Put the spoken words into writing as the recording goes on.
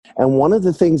And one of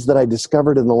the things that I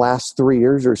discovered in the last 3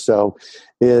 years or so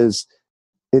is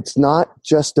it's not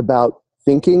just about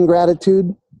thinking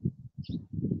gratitude,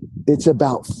 it's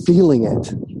about feeling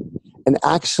it. And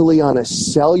actually on a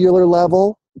cellular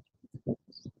level,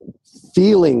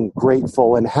 feeling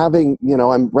grateful and having,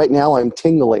 I'm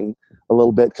tingling a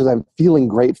little bit because I'm feeling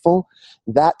grateful.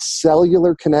 That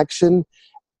cellular connection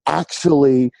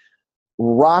actually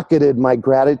rocketed my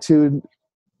gratitude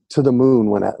to the moon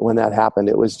when that happened.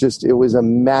 It was a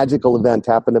magical event,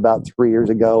 happened about 3 years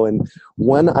ago. And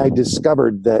when I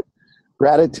discovered that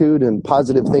gratitude and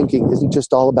positive thinking isn't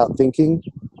just all about thinking,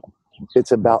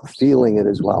 it's about feeling it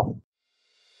as well.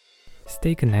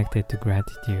 Stay connected to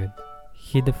gratitude.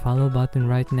 Hit the follow button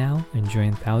right now and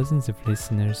join thousands of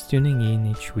listeners tuning in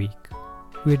each week.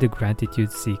 We're the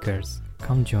Gratitude Seekers.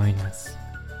 Come join us.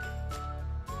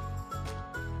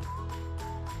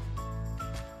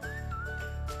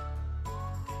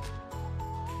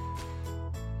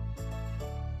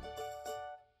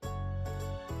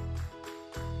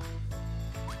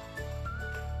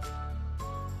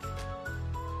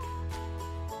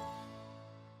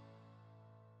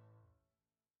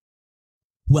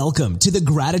 Welcome to the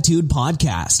Gratitude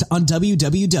Podcast on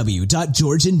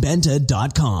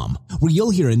www.georgianbenta.com, where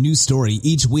you'll hear a new story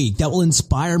each week that will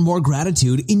inspire more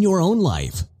gratitude in your own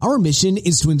life. Our mission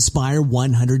is to inspire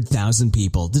 100,000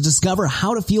 people to discover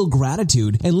how to feel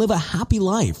gratitude and live a happy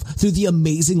life through the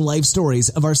amazing life stories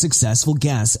of our successful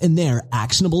guests and their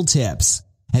actionable tips.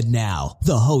 And now,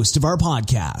 the host of our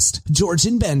podcast,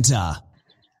 Georgian Benta.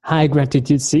 Hi,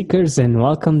 Gratitude Seekers, and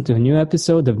welcome to a new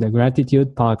episode of the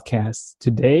Gratitude Podcast.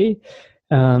 Today,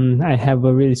 I have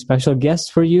a really special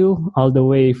guest for you, all the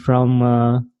way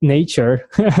from nature,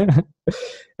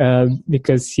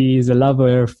 because he is a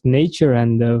lover of nature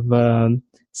and of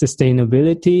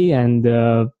sustainability and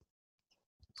of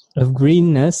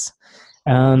greenness.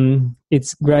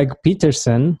 It's Greg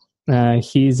Peterson.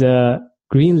 He's a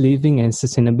green living and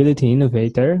sustainability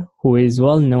innovator who is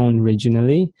well known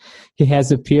regionally. He has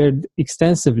appeared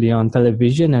extensively on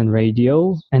television and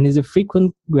radio and is a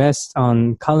frequent guest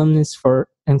on columnist for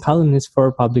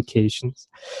publications.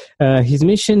 His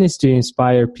mission is to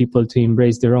inspire people to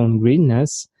embrace their own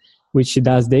greenness, which he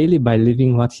does daily by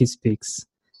living what he speaks.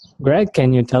 Greg,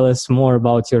 can you tell us more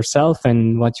about yourself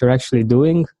and what you're actually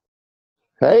doing?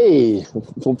 Hey,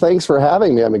 well, thanks for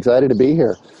having me. I'm excited to be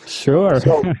here. Sure.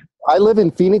 So, I live in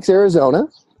Phoenix, Arizona.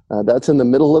 That's in the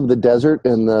middle of the desert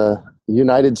in the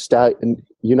United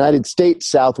States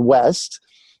Southwest.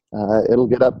 It'll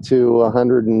get up to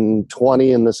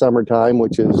 120 in the summertime,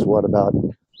 which is about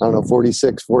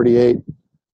 46, 48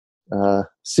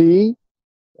 C.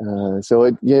 So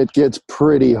it gets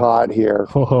pretty hot here.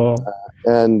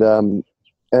 And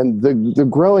the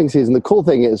growing season, the cool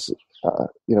thing is,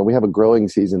 we have a growing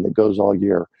season that goes all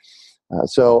year.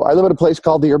 So I live at a place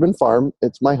called the Urban Farm.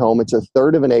 It's my home. It's a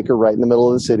third of an acre right in the middle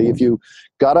of the city. If you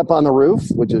got up on the roof,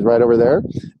 which is right over there,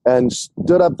 and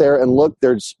stood up there and looked,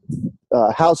 there's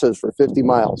houses for 50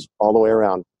 miles all the way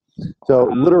around. So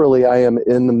literally I am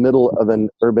in the middle of an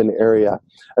urban area.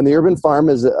 And the Urban Farm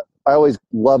is, I always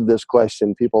love this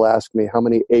question. People ask me, how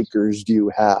many acres do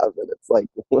you have? And it's like,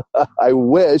 I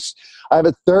wish. I have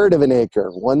a third of an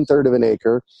acre, 1/3 of an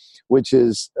acre, which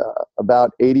is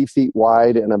about 80 feet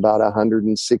wide and about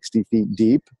 160 feet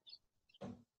deep.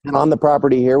 And on the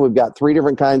property here, we've got 3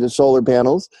 different kinds of solar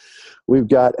panels. We've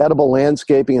got edible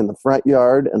landscaping in the front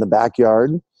yard and the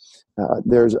backyard.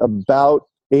 There's about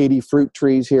 80 fruit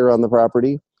trees here on the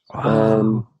property. Wow.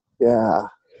 And yeah.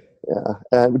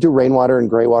 And we do rainwater and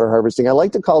gray water harvesting. I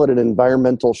like to call it an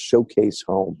environmental showcase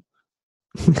home.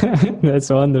 That's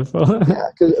wonderful. Yeah,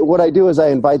 because what I do is I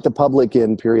invite the public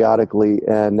in periodically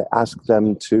and ask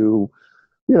them to,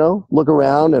 look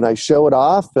around, and I show it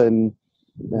off and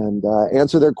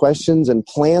answer their questions and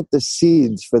plant the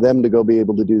seeds for them to go be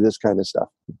able to do this kind of stuff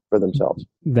for themselves.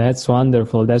 That's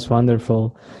wonderful.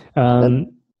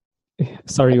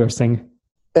 Sorry, you were saying.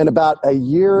 And about a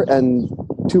year and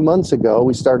 2 months ago,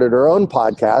 we started our own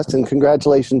podcast, and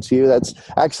congratulations to you. That's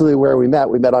actually where we met.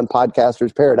 We met on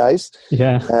Podcasters Paradise.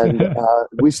 Yeah. And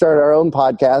we started our own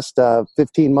podcast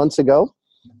 15 months ago,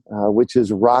 which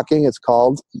is rocking. It's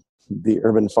called the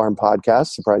Urban Farm Podcast.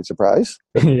 Surprise, surprise.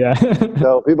 Yeah.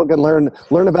 So people can learn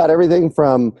about everything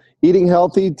from eating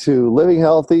healthy to living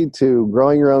healthy to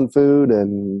growing your own food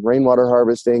and rainwater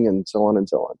harvesting and so on and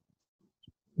so on.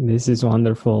 This is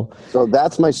wonderful. So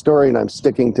that's my story, and I'm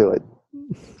sticking to it.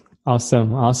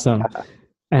 Awesome.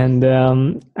 And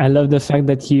I love the fact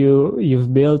that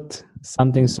you've built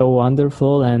something so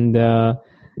wonderful and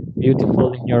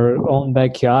beautiful in your own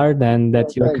backyard, and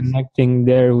that you're connecting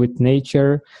there with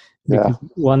nature. because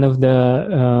one of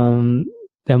the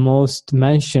most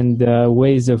mentioned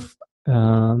ways of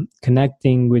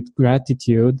connecting with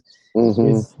gratitude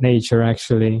is nature,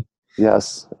 actually.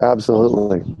 Yes,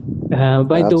 absolutely.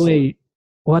 By the way,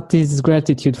 what is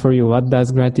gratitude for you? What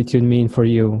does gratitude mean for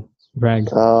you, Greg?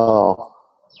 Oh.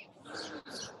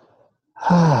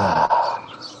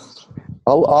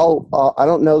 I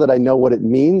don't know that I know what it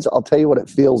means. I'll tell you what it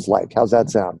feels like. How's that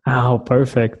sound? Oh,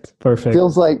 perfect.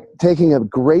 Feels like taking a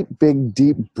great big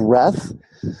deep breath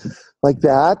like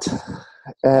that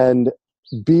and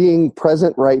being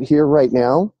present right here, right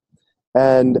now,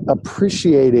 and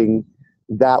appreciating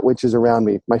that which is around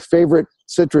me. My favorite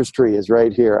citrus tree is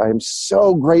right here. I am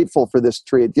so grateful for this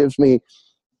tree. It gives me,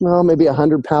 maybe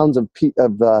 100 pounds of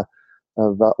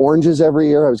oranges every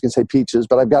year. I was going to say peaches,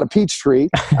 but I've got a peach tree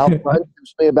out front. It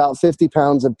gives me about 50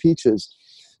 pounds of peaches.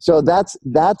 So that's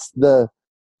the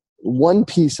one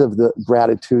piece of the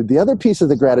gratitude. The other piece of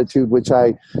the gratitude, which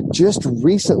I just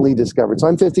recently discovered. So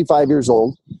I'm 55 years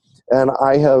old, and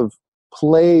I have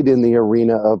played in the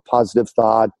arena of positive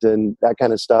thought and that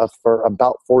kind of stuff for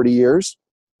about 40 years.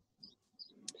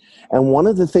 And one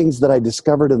of the things that I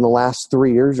discovered in the last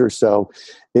 3 years or so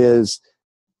is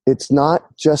it's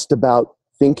not just about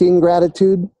thinking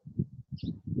gratitude,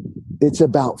 it's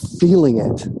about feeling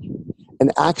it.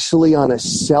 And actually on a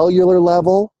cellular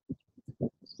level,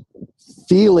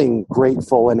 feeling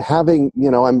grateful and having,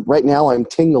 I'm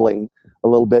tingling a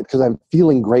little bit because I'm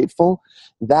feeling grateful.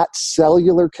 That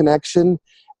cellular connection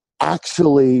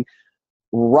actually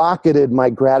rocketed my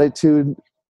gratitude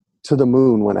to the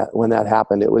moon when that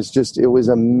happened. It was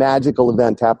a magical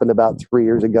event, happened about 3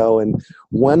 years ago. And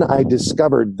when I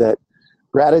discovered that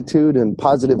gratitude and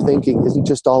positive thinking isn't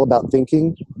just all about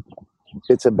thinking,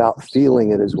 it's about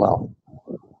feeling it as well.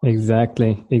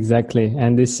 Exactly.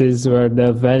 And this is where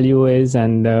the value is.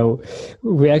 And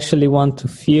we actually want to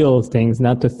feel things,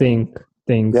 not to think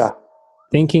things. Yeah.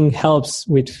 Thinking helps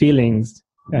with feelings.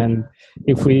 And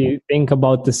if we think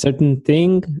about a certain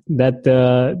thing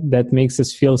that makes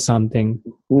us feel something,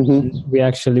 we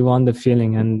actually want the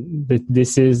feeling. And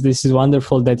this is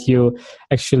wonderful that you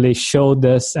actually showed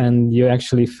us and you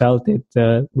actually felt it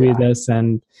with us.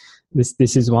 And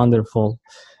this is wonderful.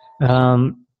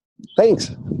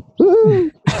 Thanks.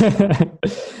 Do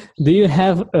you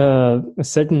have a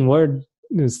certain word,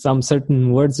 some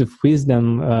certain words of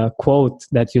wisdom, quote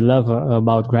that you love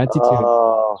about gratitude?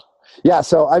 Yeah,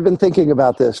 so I've been thinking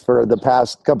about this for the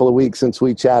past couple of weeks since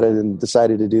we chatted and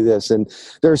decided to do this. And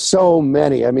there's so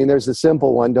many. I mean, there's the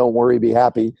simple one, don't worry, be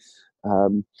happy.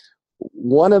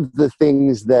 One of the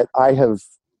things that I have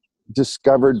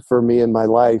discovered for me in my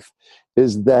life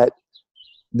is that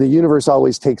the universe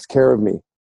always takes care of me.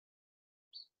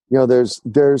 There's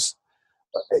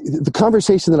the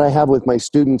conversation that I have with my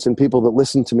students and people that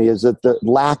listen to me is that the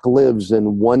lack lives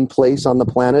in one place on the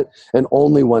planet and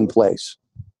only one place.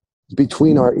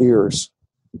 Between our ears.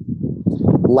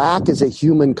 Lack is a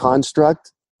human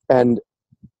construct, and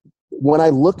when I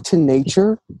look to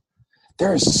nature,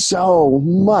 there's so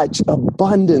much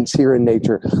abundance here in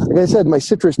nature. Like I said, my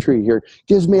citrus tree here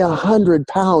gives me 100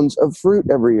 pounds of fruit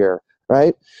every year,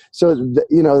 right? So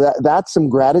that's some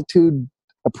gratitude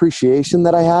appreciation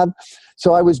that I have.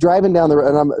 So I was driving down the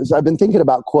road, and I've been thinking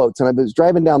about quotes, and I was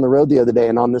driving down the road the other day,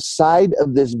 and on the side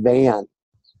of this van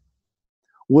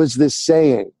was this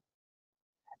saying.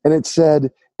 And it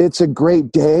said, it's a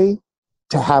great day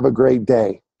to have a great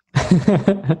day.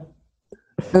 And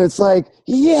it's like,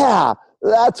 yeah,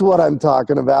 that's what I'm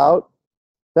talking about.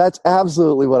 That's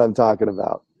absolutely what I'm talking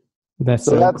about. That's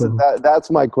cool. That's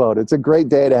my quote. It's a great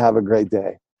day to have a great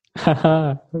day.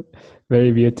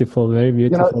 Very beautiful. Very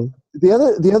beautiful.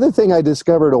 The other thing I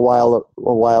discovered a while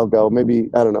ago,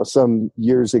 maybe, I don't know, some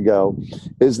years ago,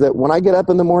 is that when I get up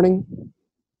in the morning,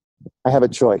 I have a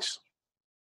choice.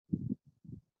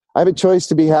 I have a choice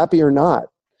to be happy or not.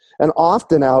 And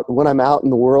often when I'm out in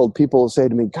the world, people will say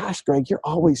to me, gosh, Greg, you're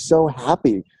always so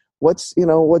happy. What's going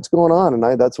on? And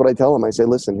that's what I tell them. I say,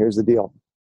 listen, here's the deal.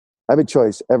 I have a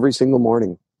choice every single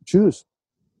morning. Choose.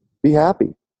 Be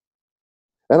happy.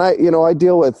 And I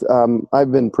deal with,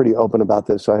 I've been pretty open about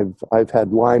this. I've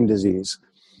had Lyme disease.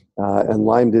 And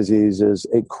Lyme disease is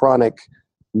a chronic,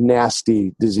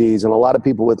 nasty disease. And a lot of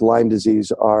people with Lyme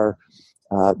disease are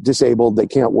disabled. They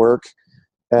can't work.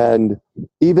 And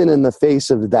even in the face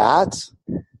of that,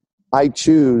 I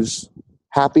choose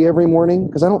happy every morning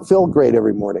because I don't feel great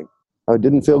every morning. I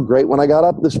didn't feel great when I got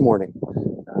up this morning,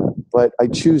 but I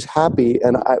choose happy.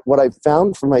 And what I've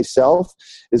found for myself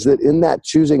is that in that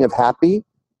choosing of happy,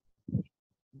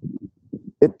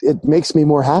 it makes me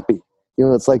more happy.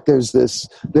 It's like there's this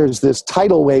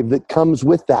tidal wave that comes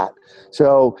with that.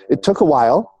 So it took a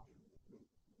while.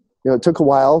 it took a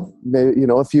while, maybe,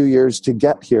 a few years to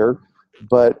get here,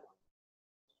 but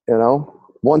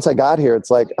once I got here, it's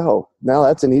like, oh, now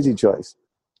that's an easy choice.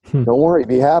 Don't worry,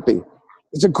 be happy.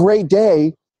 It's a great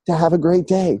day to have a great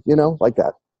day, like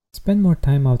that. Spend more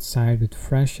time outside with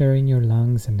fresh air in your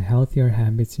lungs and healthier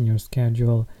habits in your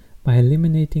schedule by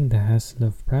eliminating the hassle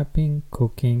of prepping,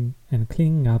 cooking, and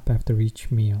cleaning up after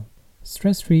each meal.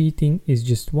 Stress-free eating is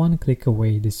just one click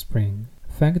away this spring.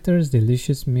 Factor's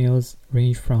delicious meals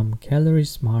range from Calorie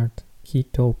Smart,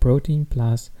 Keto, Protein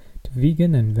Plus to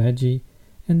vegan and veggie,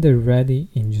 and they're ready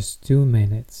in just 2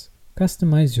 minutes.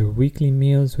 Customize your weekly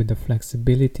meals with the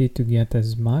flexibility to get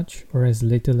as much or as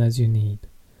little as you need.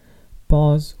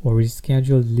 Pause or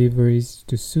reschedule deliveries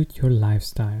to suit your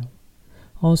lifestyle.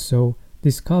 Also,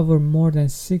 discover more than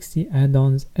 60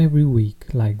 add-ons every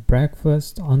week like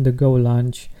breakfast, on-the-go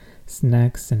lunch,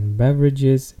 snacks and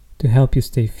beverages to help you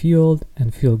stay fueled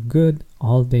and feel good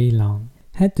all day long.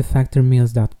 Head to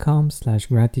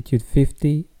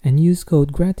factormeals.com/gratitude50 and use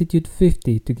code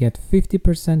gratitude50 to get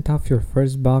 50% off your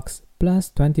first box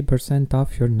plus 20%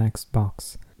 off your next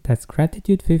box. That's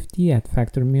gratitude50 at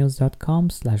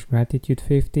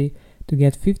factormeals.com/gratitude50 to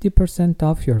get 50%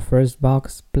 off your first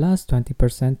box plus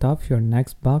 20% off your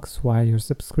next box while your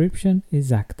subscription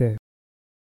is active.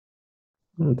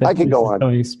 I can go on. So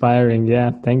inspiring.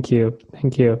 Yeah, thank you.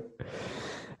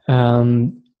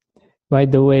 By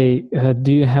the way,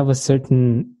 do you have a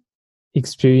certain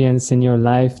experience in your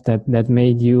life that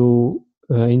made you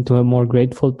into a more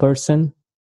grateful person?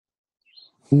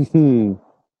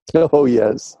 Oh,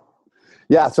 yes.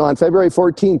 Yeah, so on February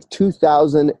 14th,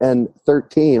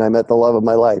 2013, I met the love of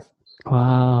my life.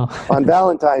 Wow. On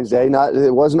Valentine's Day.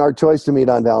 It wasn't our choice to meet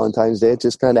on Valentine's Day. It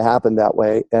just kind of happened that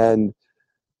way. And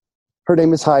her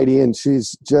name is Heidi, and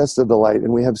she's just a delight.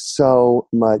 And we have so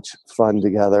much fun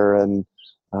together. And,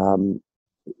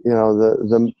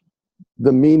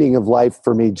 the meaning of life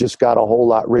for me just got a whole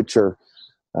lot richer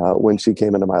when she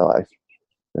came into my life.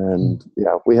 And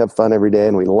we have fun every day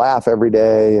and we laugh every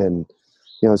day. And,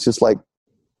 it's just like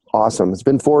awesome. It's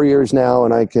been 4 years now,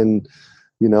 and I can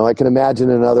imagine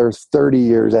another 30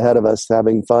 years ahead of us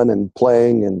having fun and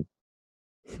playing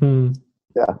and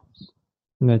yeah.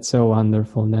 That's so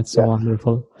wonderful.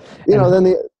 Wonderful. Then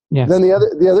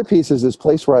the other piece is this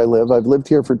place where I live. I've lived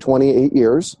here for 28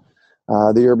 years,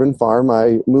 the urban farm.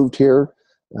 I moved here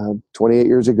 28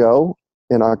 years ago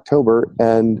in October,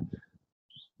 and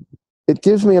it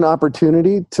gives me an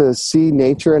opportunity to see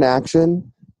nature in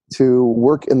action, to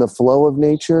work in the flow of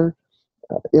nature.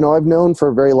 I've known for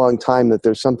a very long time that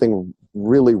there's something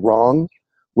really wrong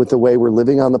with the way we're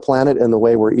living on the planet and the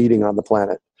way we're eating on the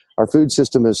planet. Our food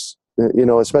system is,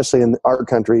 especially in our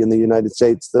country, in the United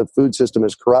States, the food system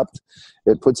is corrupt.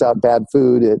 It puts out bad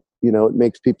food. It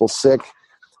makes people sick.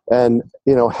 And,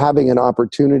 having an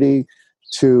opportunity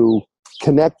to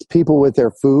connect people with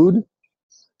their food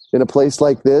in a place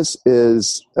like this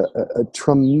is a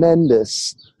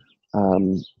tremendous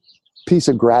piece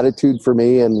of gratitude for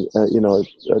me, and a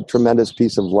tremendous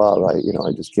piece of love. I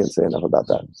just can't say enough about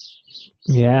that.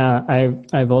 Yeah,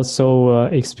 I've also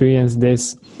experienced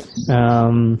this.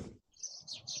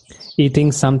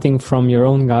 Eating something from your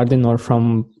own garden or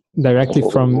directly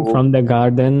from the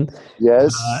garden.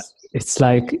 Yes, it's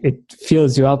like it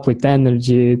fills you up with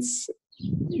energy.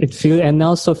 And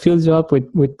also fills you up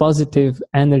with positive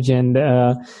energy and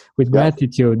with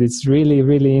gratitude. It's really,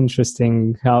 really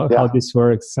interesting how this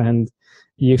works. And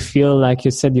you feel, like you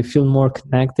said, you feel more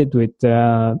connected with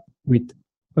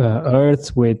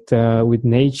earth, with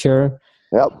nature.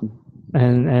 Yep.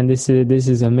 And this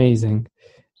is amazing.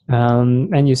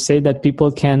 And you say that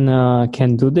people can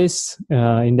do this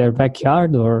in their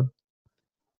backyard, or?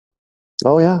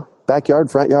 Oh yeah,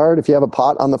 backyard, front yard. If you have a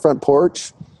pot on the front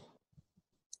porch.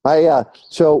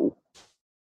 So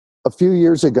a few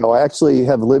years ago, I actually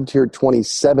have lived here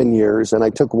 27 years, and I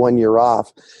took 1 year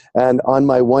off. And on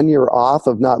my 1 year off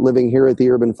of not living here at the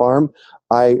urban farm,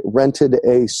 I rented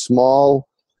a small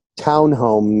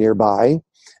townhome nearby,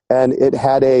 and it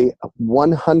had a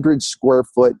 100 square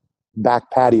foot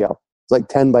back patio. It's like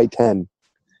 10 by 10.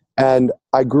 And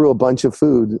I grew a bunch of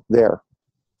food there.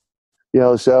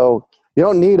 So you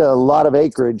don't need a lot of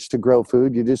acreage to grow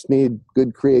food. You just need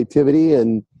good creativity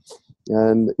and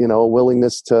a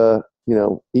willingness to,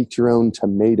 eat your own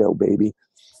tomato, baby.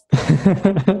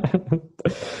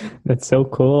 That's so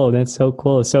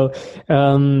cool. So,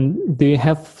 do you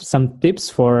have some tips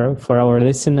for our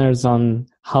listeners on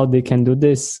how they can do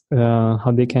this,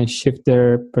 how they can shift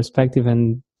their perspective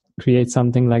and create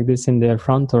something like this in their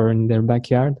front or in their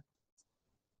backyard?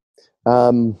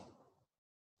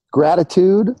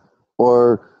 Gratitude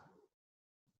or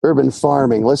urban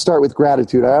farming. Let's start with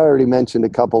gratitude. I already mentioned a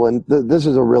couple, and this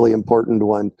is a really important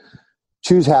one.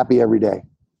 Choose happy every day.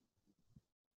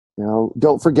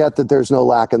 Don't forget that there's no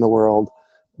lack in the world.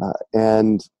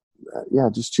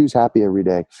 Just choose happy every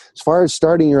day. As far as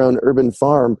starting your own urban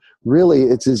farm, really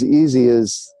it's as easy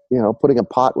as, putting a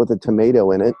pot with a tomato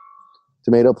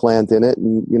plant in it,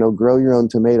 and, grow your own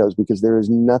tomatoes, because there is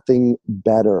nothing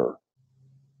better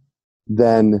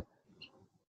than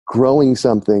growing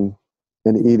something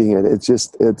and eating it. It's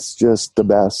just the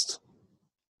best.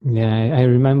 Yeah, I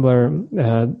remember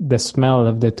the smell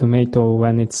of the tomato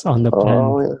when it's on the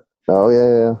plant. Oh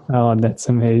yeah. Oh, that's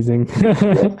amazing.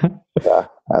 Yeah,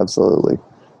 absolutely.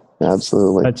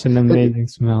 Such an amazing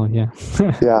smell, yeah.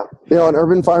 Yeah. On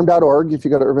urbanfarm.org, if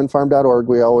you go to urbanfarm.org,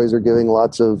 we always are giving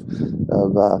lots of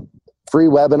free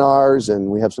webinars, and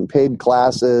we have some paid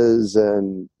classes,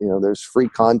 and, there's free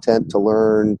content to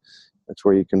learn. That's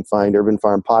where you can find Urban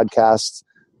Farm podcasts,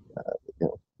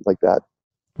 like that.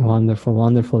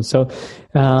 Wonderful. So,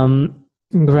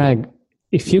 Greg,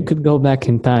 if you could go back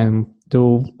in time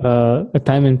to a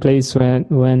time and place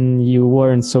when you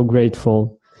weren't so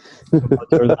grateful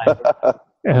about your life,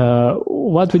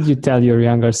 what would you tell your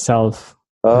younger self?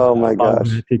 Oh my gosh.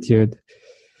 Gratitude.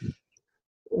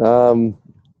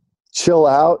 Chill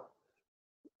out,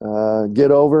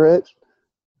 get over it,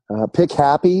 pick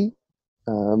happy.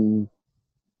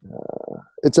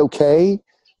 It's okay.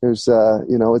 There's,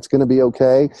 it's going to be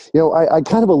okay. I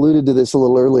kind of alluded to this a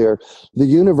little earlier. The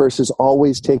universe is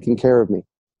always taking care of me.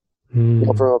 From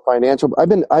a financial,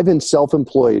 I've been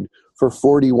self-employed for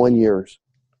 41 years.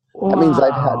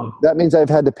 Wow. That means I've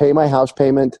had to pay my house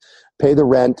payment, pay the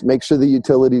rent, make sure the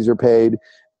utilities are paid,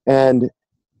 and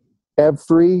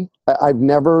I've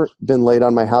never been late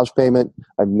on my house payment.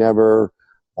 I've never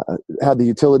had the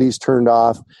utilities turned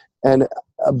off. And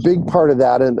a big part of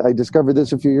that, and I discovered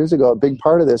this a few years ago, a big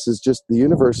part of this is just the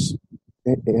universe,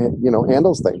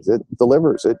 handles things. It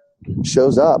delivers, it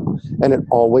shows up, and it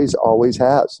always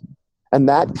has. And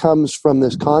that comes from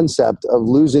this concept of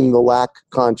losing the lack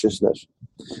consciousness,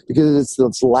 because it's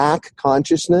this lack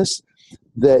consciousness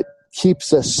that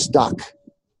keeps us stuck.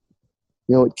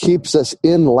 It keeps us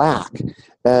in lack.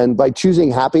 And by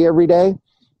choosing happy every day,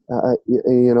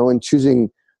 and choosing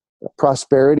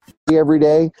prosperity every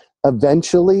day,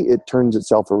 eventually it turns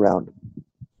itself around.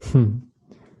 And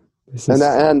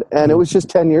it was just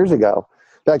 10 years ago.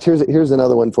 In fact, here's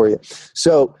another one for you.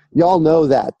 So y'all know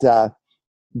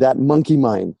that monkey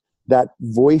mind, that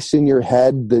voice in your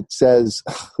head that says,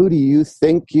 who do you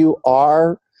think you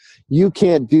are? You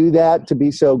can't do that to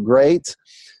be so great.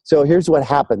 So here's what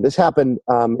happened. This happened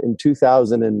in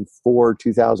 2004,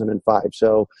 2005.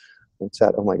 So what's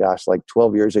that? Oh my gosh, like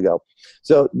 12 years ago.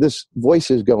 So this voice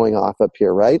is going off up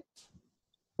here, right?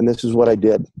 And this is what I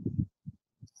did.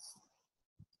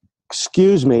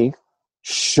 Excuse me,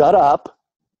 shut up.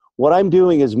 What I'm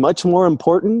doing is much more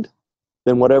important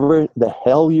than whatever the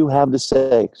hell you have to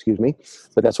say. Excuse me,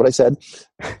 but that's what I said.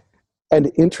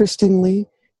 And interestingly,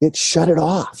 it shut it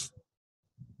off.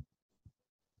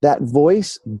 That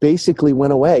voice basically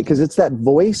went away, because it's that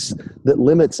voice that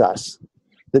limits us,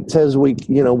 that says we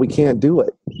can't do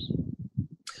it.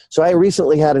 So I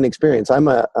recently had an experience. I'm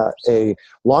a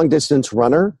long distance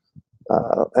runner.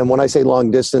 And when I say long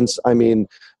distance, I mean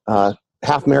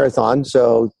half marathon.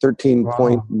 So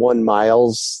 13.1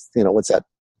 miles, what's that?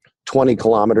 20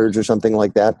 kilometers or something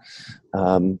like that.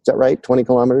 Is that right? 20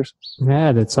 kilometers?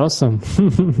 Yeah, that's awesome.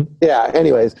 Yeah.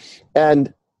 Anyways.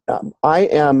 And I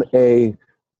am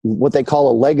what they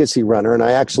call a legacy runner, and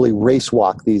I actually race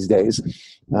walk these days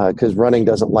because running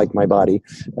doesn't like my body.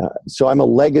 So I'm a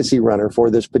legacy runner for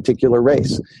this particular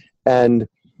race. And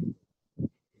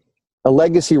a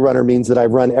legacy runner means that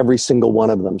I've run every single one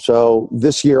of them. So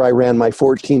this year I ran my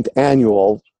 14th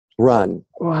annual run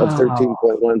of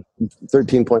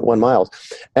 13.1 miles.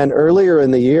 And earlier in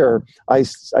the year, I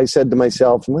said to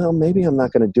myself, well, maybe I'm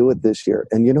not going to do it this year.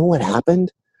 And you know what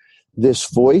happened? This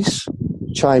voice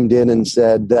chimed in and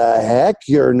said, the heck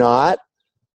you're not.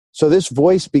 So this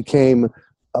voice became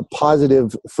a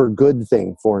positive for good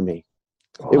thing for me.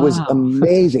 Wow. It was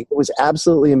amazing. It was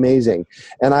absolutely amazing.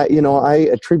 And I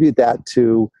attribute that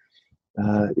to,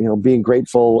 being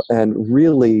grateful and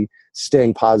really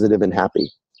staying positive and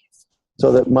happy,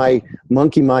 so that my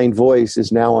monkey mind voice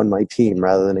is now on my team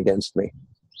rather than against me.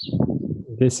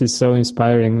 This is so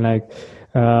inspiring.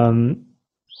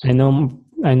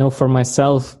 I know for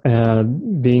myself,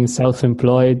 being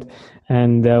self-employed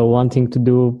and wanting to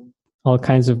do all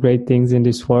kinds of great things in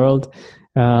this world,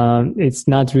 it's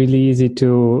not really easy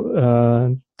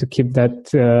to keep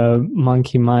that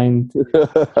monkey mind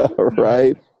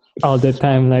right. all the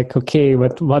time, like, okay,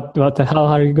 how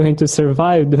are you going to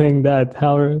survive doing that?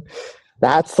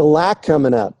 That's the lack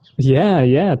coming up.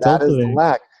 Yeah, That is the totally.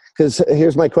 lack. Because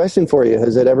here's my question for you.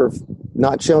 Has it ever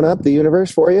not shown up, the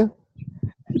universe, for you?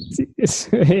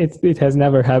 It has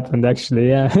never happened, actually.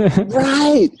 Yeah.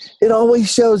 Right. It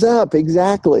always shows up.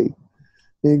 Exactly.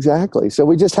 So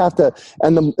we just have to,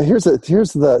 and here's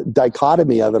the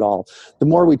dichotomy of it all. The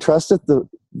more we trust it, the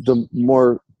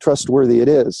more trustworthy it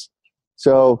is.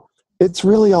 So it's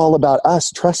really all about us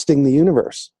trusting the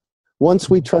universe. Once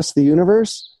we trust the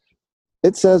universe,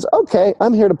 it says, okay,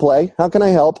 I'm here to play. How can I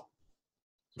help?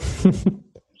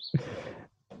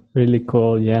 Really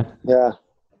cool. Yeah.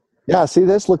 See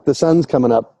this? Look, the sun's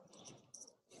coming up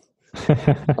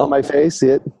on my face. See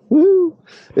it? Woo!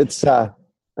 It's I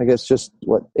guess just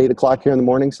 8 o'clock here in the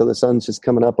morning, so the sun's just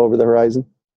coming up over the horizon.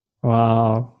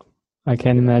 Wow, I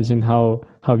can imagine how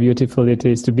beautiful it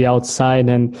is to be outside.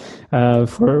 And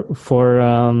for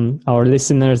our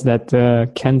listeners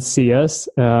that can't see us,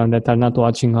 that are not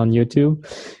watching on YouTube,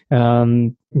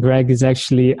 Greg is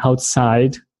actually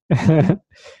outside,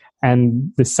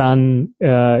 and the sun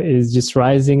is just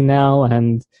rising now,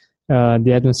 and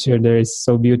the atmosphere there is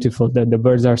so beautiful that the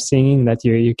birds are singing that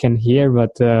you can hear,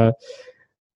 but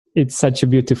it's such a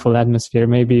beautiful atmosphere.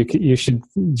 Maybe you should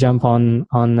jump on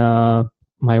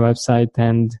my website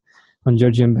and on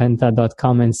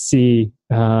georgianbenta.com and see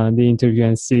the interview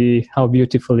and see how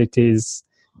beautiful it is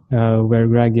where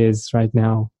Greg is right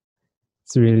now.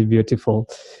 It's really beautiful.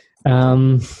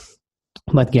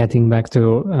 But getting back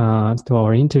to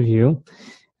our interview,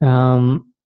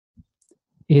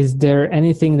 is there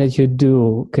anything that you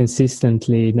do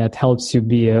consistently that helps you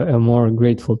be a more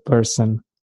grateful person,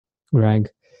 Greg?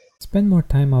 Spend more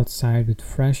time outside with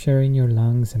fresh air in your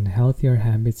lungs and healthier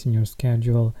habits in your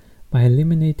schedule by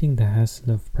eliminating the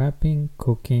hassle of prepping,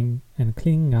 cooking, and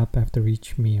cleaning up after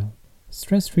each meal.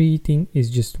 Stress-free eating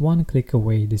is just one click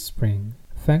away this spring.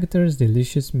 Factor's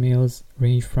delicious meals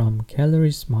range from Calorie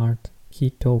Smart,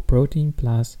 Keto, Protein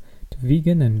Plus to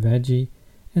vegan and veggie,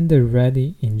 and they're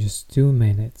ready in just 2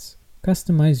 minutes.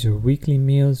 Customize your weekly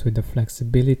meals with the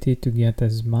flexibility to get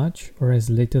as much or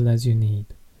as little as you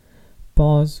need.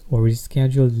 Pause or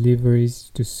reschedule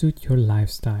deliveries to suit your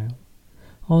lifestyle.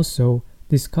 Also,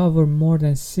 discover more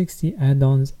than 60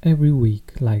 add-ons every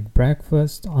week, like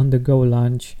breakfast, on-the-go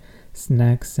lunch,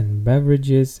 snacks, and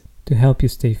beverages to help you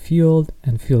stay fueled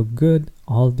and feel good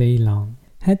all day long.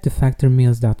 Head to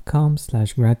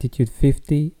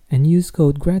factormeals.com/gratitude50 and use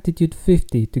code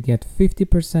gratitude50 to get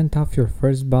 50% off your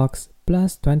first box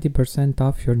plus 20%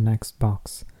 off your next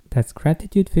box. That's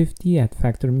gratitude50 at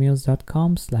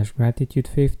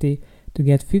factormeals.com/gratitude50 to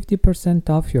get 50%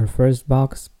 off your first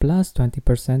box plus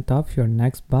 20% off your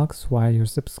next box while your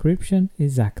subscription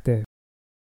is active.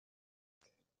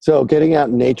 So getting out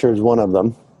in nature is one of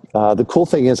them. The cool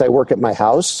thing is I work at my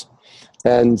house.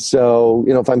 And so,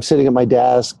 if I'm sitting at my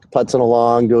desk, putzing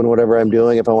along, doing whatever I'm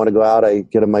doing, if I want to go out, I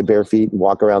get on my bare feet and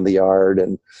walk around the yard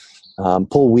and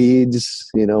pull weeds.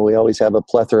 We always have a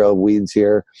plethora of weeds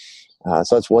here.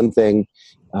 So that's one thing.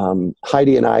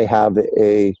 Heidi and I have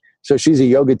so she's a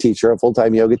yoga teacher, a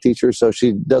full-time yoga teacher. So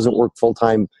she doesn't work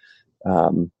full-time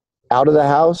out of the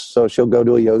house. So she'll go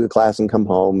to a yoga class and come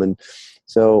home. And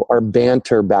so our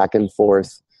banter back and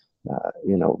forth,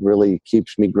 really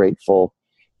keeps me grateful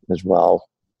as well.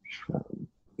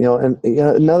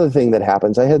 Another thing that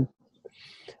happens,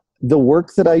 the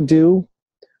work that I do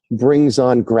brings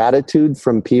on gratitude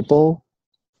from people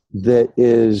that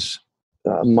is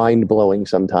mind-blowing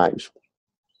sometimes.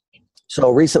 So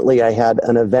recently I had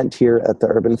an event here at the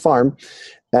Urban Farm,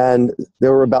 and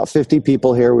there were about 50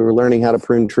 people here. We were learning how to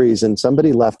prune trees, and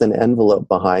somebody left an envelope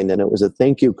behind, and it was a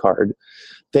thank you card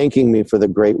thanking me for the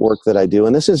great work that I do.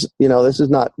 And this is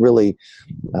not really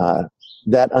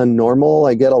that unnormal.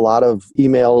 I get a lot of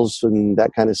emails and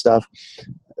that kind of stuff,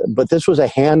 but this was a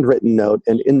handwritten note,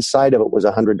 and inside of it was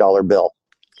 $100 bill.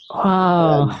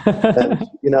 Wow. And,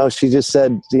 she just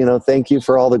said, thank you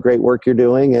for all the great work you're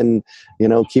doing, and,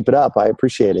 keep it up. I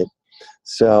appreciate it.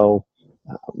 So,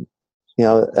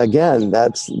 again,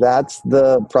 that's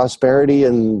the prosperity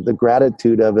and the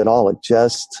gratitude of it all. It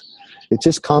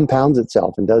just compounds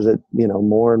itself and does it,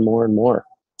 more and more and more.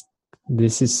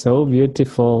 This is so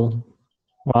beautiful.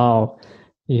 Wow.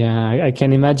 Yeah, I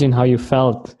can imagine how you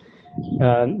felt.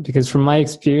 Because from my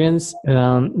experience,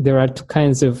 there are two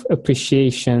kinds of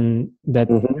appreciation that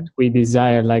we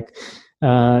desire, like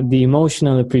the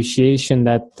emotional appreciation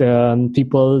that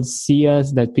people see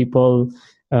us, that people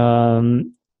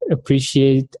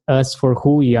appreciate us for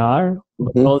who we are,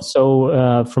 but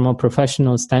also from a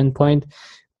professional standpoint,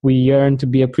 we yearn to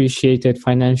be appreciated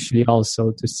financially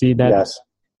also, to see that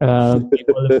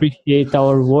people appreciate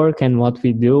our work and what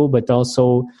we do, but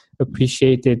also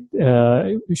appreciate it,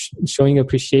 showing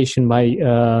appreciation by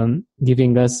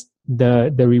giving us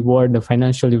the reward, the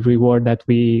financial reward that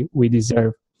we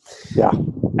deserve. Yeah.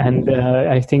 And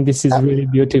I think this is really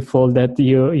beautiful that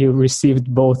you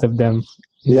received both of them.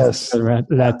 Yes.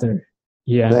 Letter.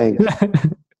 Yeah. Thanks.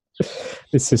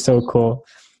 This is so cool.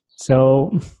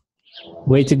 So,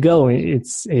 way to go.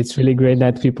 It's really great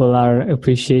that people are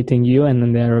appreciating you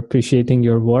and they're appreciating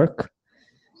your work.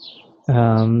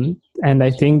 And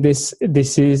I think this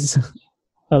is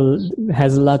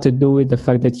has a lot to do with the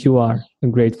fact that you are a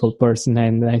grateful person,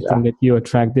 and I think that you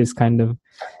attract this kind of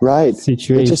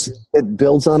situation. It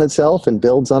builds on itself and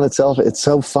builds on itself. It's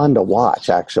so fun to watch,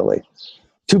 actually.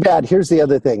 Too bad. Here's the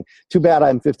other thing. Too bad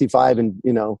I'm 55 and,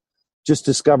 just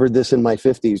discovered this in my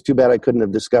 50s. Too bad I couldn't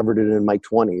have discovered it in my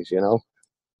 20s,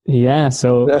 Yeah,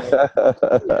 so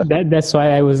that's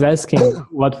why I was asking,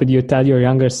 what would you tell your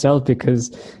younger self?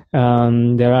 Because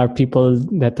there are people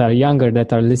that are younger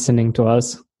that are listening to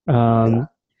us.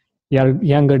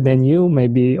 Younger than you,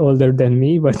 maybe older than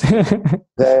me, but I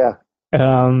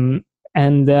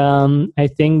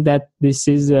think that this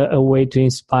is a way to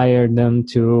inspire them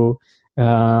to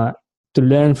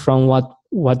learn from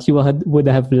what you would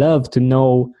have loved to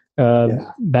know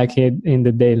back in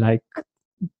the day, like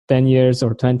 10 years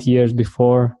or 20 years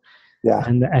before. Yeah.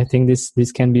 And I think this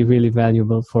can be really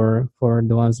valuable for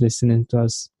the ones listening to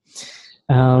us.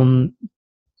 I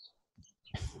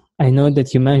know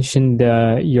that you mentioned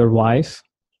your wife,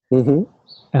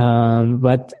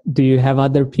 but do you have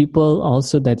other people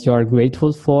also that you are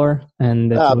grateful for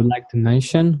and that you would like to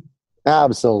mention?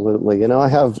 Absolutely. I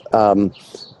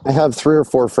have 3 or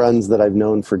 4 friends that I've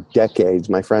known for decades.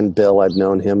 My friend Bill, I've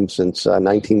known him since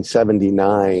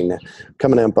 1979,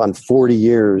 coming up on 40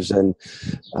 years. And,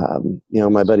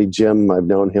 my buddy Jim, I've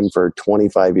known him for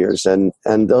 25 years. And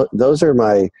those are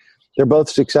they're both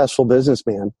successful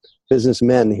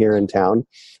businessmen here in town.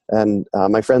 And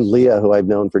my friend Leah, who I've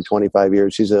known for 25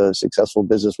 years, she's a successful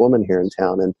businesswoman here in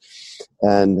town.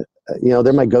 And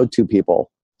they're my go-to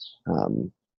people.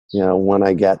 When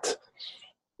I get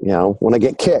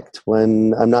kicked,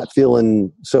 when I'm not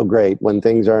feeling so great, when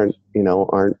things aren't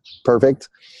perfect,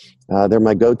 they're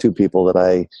my go-to people that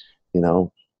I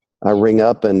ring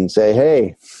up and say,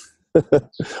 hey,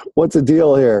 what's the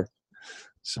deal here?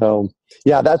 So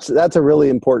yeah, that's a really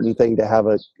important thing, to have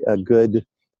a good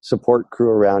support crew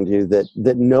around you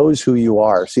that knows who you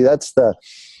are. See, that's the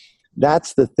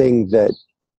thing that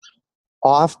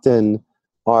often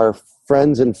our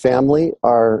friends and family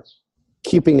are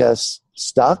keeping us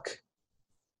stuck,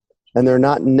 and they're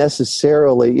not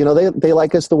necessarily, they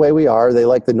like us the way we are. They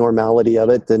like the normality of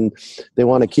it, and they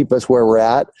want to keep us where we're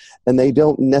at, and they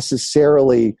don't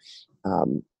necessarily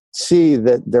see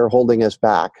that they're holding us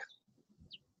back.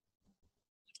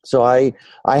 So I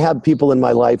have people in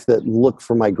my life that look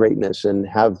for my greatness and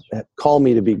call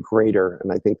me to be greater,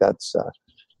 and I think that's a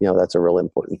real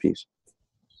important piece.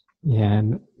 Yeah,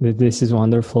 and this is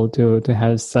wonderful to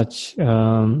have such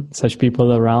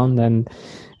people around, and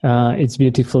it's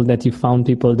beautiful that you found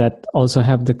people that also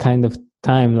have the kind of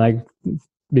time. Like,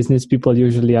 business people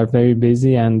usually are very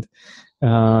busy, and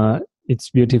it's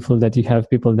beautiful that you have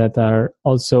people that are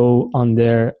also on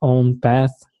their own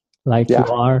path, like you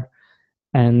are,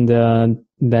 and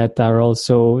that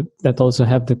also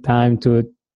have the time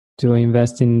to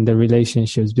invest in the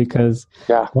relationships, because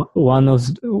one of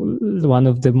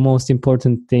the most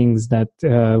important things that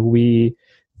we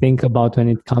think about when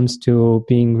it comes to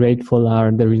being grateful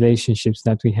are the relationships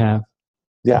that we have.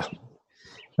 Yeah.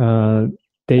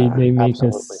 They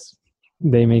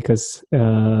make us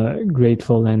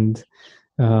grateful and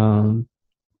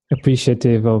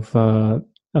appreciative of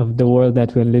the world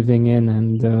that we're living in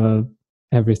and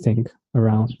everything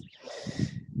around.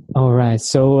 All right.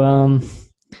 So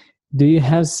do you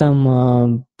have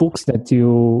some books that you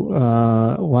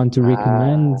want to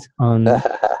recommend on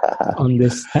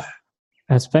this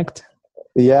aspect?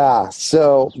 Yeah.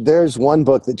 So there's one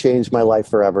book that changed my life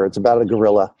forever. It's about a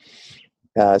gorilla.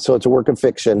 So it's a work of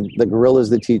fiction. The gorilla is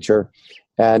the teacher,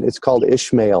 and it's called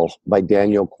Ishmael by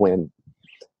Daniel Quinn.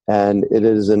 And it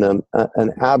is an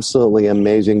absolutely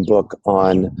amazing book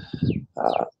on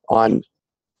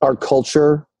our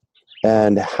culture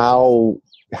and how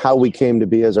we came to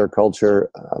be as our culture.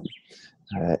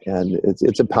 And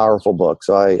it's a powerful book.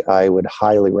 So I would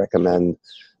highly recommend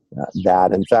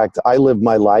that. In fact, I live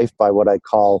my life by what I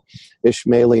call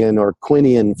Ishmaelian or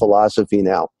Quinian philosophy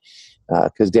now,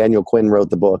 because Daniel Quinn wrote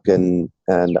the book, and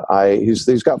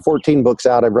he's got 14 books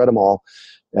out. I've read them all,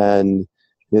 and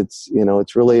it's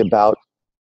really about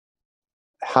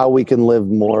how we can live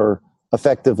more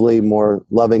effectively, more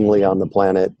lovingly on the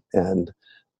planet, and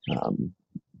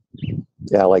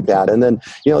like that. And then,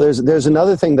 there's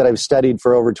another thing that I've studied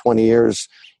for over 20 years,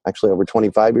 actually over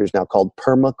 25 years now, called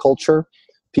permaculture,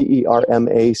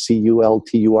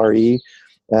 Permaculture.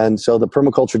 And so the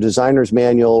Permaculture Designer's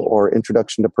Manual, or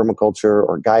Introduction to Permaculture,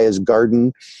 or Gaia's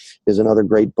Garden is another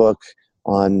great book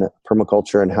on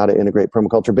permaculture and how to integrate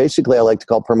permaculture. Basically, I like to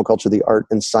call permaculture the art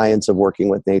and science of working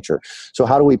with nature. So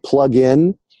how do we plug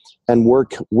in and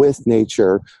work with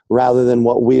nature rather than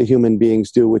what we human beings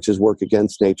do, which is work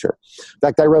against nature? In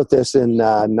fact, I wrote this in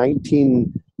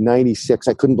 1996.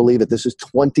 I couldn't believe it. This is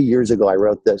 20 years ago I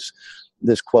wrote this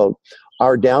quote.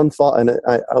 Our downfall, and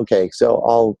so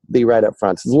I'll be right up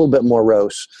front. It's a little bit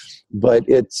morose, but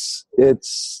it's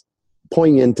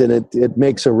poignant, and it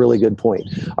makes a really good point.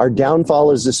 Our downfall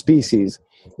as a species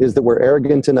is that we're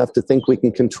arrogant enough to think we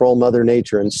can control Mother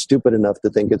Nature and stupid enough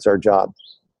to think it's our job.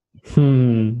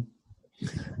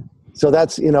 So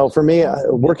that's, for me,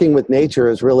 working with nature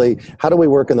is really, how do we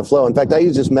work in the flow? In fact, I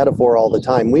use this metaphor all the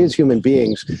time. We as human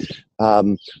beings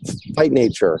fight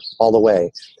nature all the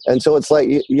way. And so it's like,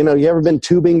 you ever been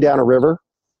tubing down a river?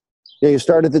 You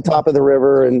start at the top of the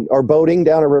river, or boating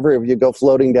down a river. If you go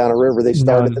floating down a river, they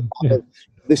start at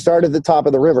the top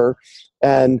of the river,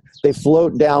 and they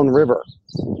float down river.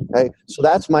 Okay? So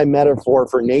that's my metaphor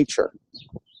for nature.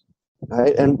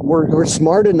 Right? And we're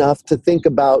smart enough to think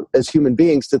about, as human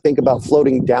beings, to think about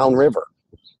floating down river,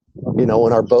 in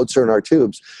our boats or in our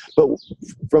tubes. But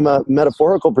from a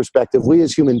metaphorical perspective, we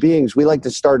as human beings, we like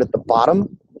to start at the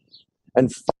bottom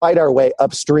and fight our way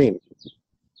upstream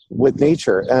with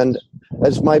nature. And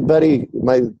as my buddy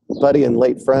and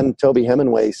late friend Toby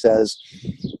Hemingway says,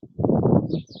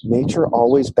 nature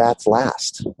always bats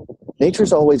last.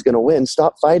 Nature's always going to win.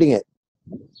 Stop fighting it.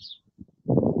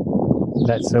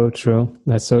 That's so true.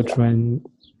 That's so true, and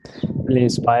really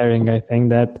inspiring. I think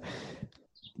that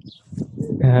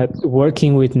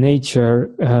working with nature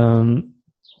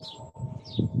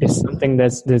is something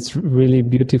that's really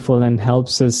beautiful and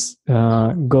helps us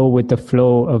go with the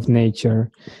flow of nature.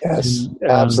 Yes,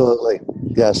 absolutely.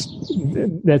 Yes.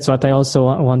 That's what I also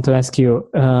want to ask you.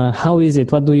 How is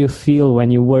it? What do you feel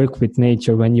when you work with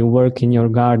nature, when you work in your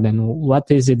garden? What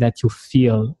is it that you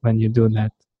feel when you do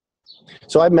that?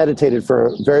 So I've meditated for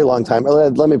a very long time.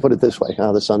 Let me put it this way.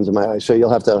 The sun's in my eyes, so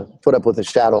you'll have to put up with a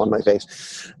shadow on my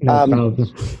face. No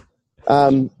problem.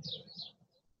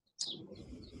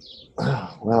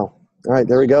 Wow. All right,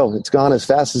 there we go. It's gone as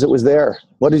fast as it was there.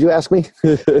 What did you ask me?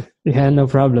 Yeah, no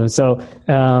problem. So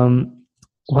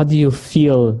what do you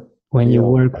feel when you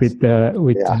work with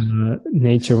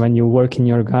nature, when you work in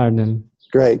your garden?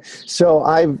 Great. So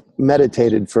I've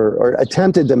meditated or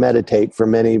attempted to meditate for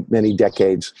many, many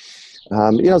decades.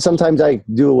 Sometimes I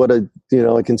do what I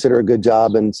consider a good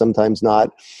job, and sometimes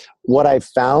not. What I've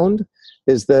found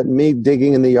is that me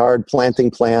digging in the yard, planting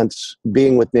plants,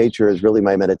 being with nature is really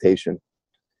my meditation.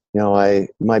 My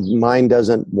mind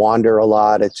doesn't wander a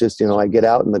lot. It's just, I get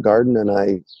out in the garden and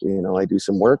I do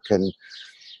some work, and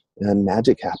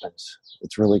magic happens.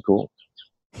 It's really cool.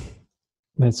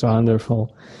 That's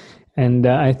wonderful. And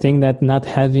I think that not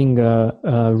having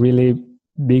a really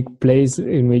big place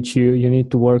in which you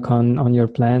need to work on your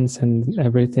plants and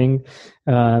everything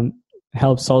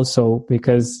helps also,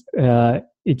 because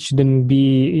it shouldn't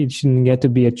get to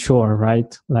be a chore,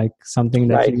 right? Like something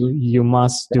that you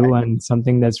must do, and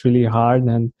something that's really hard.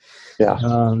 And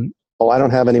I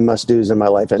don't have any must-dos in my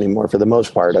life anymore for the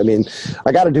most part. I mean,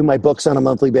 I got to do my books on a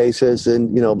monthly basis,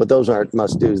 and but those aren't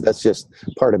must-dos. That's just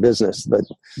part of business. But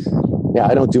yeah,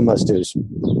 I don't do must-dos.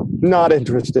 Not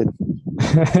interested.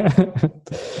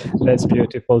 That's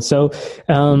beautiful. So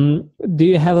do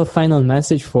you have a final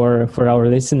message for our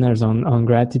listeners on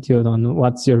gratitude, on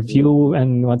what's your view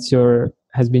and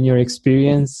has been your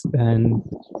experience, and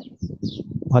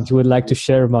what you would like to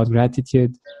share about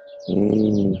gratitude?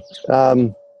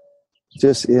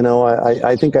 Just,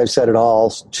 I think I've said it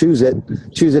all. Choose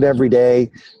it every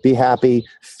day. Be happy.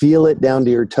 Feel it down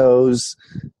to your toes.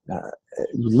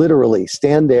 Literally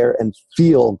stand there and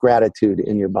feel gratitude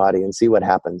in your body and see what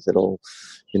happens.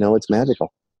 It's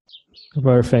magical.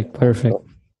 Perfect.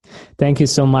 Thank you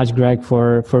so much, Greg,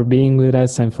 for being with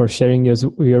us and for sharing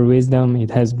your wisdom.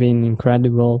 It has been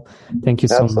incredible. Thank you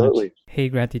so much. Hey,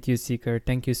 Gratitude Seeker,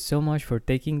 thank you so much for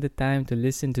taking the time to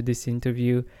listen to this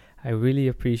interview. I really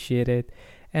appreciate it.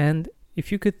 And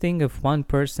if you could think of one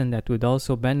person that would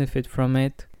also benefit from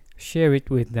it, share it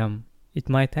with them. It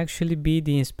might actually be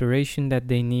the inspiration that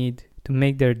they need to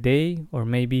make their day, or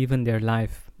maybe even their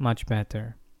life, much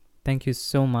better. Thank you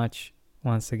so much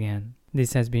once again.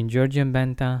 This has been Georgian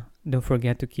Benta. Don't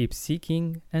forget to keep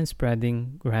seeking and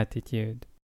spreading gratitude.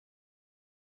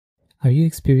 Are you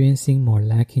experiencing more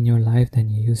lack in your life than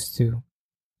you used to?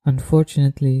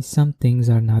 Unfortunately, some things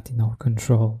are not in our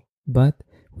control, but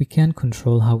we can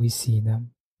control how we see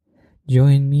them.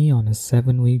 Join me on a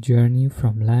 7-week journey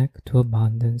from lack to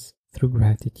abundance through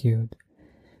gratitude.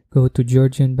 Go to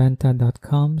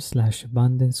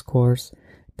georgianbenta.com/abundance course.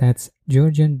 That's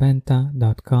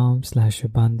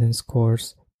georgianbenta.com/abundance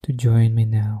course to join me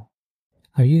now.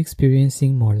 Are you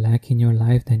experiencing more lack in your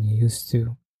life than you used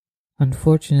to?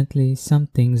 Unfortunately, some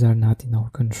things are not in our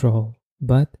control,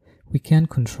 but we can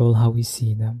control how we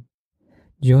see them.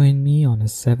 Join me on a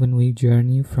 7-week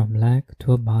journey from lack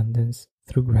to abundance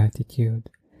through gratitude.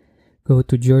 Go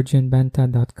to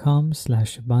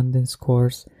georgianbenta.com/abundance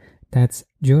course. That's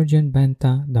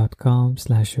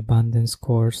georgianbenta.com/abundance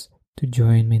course to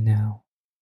join me now.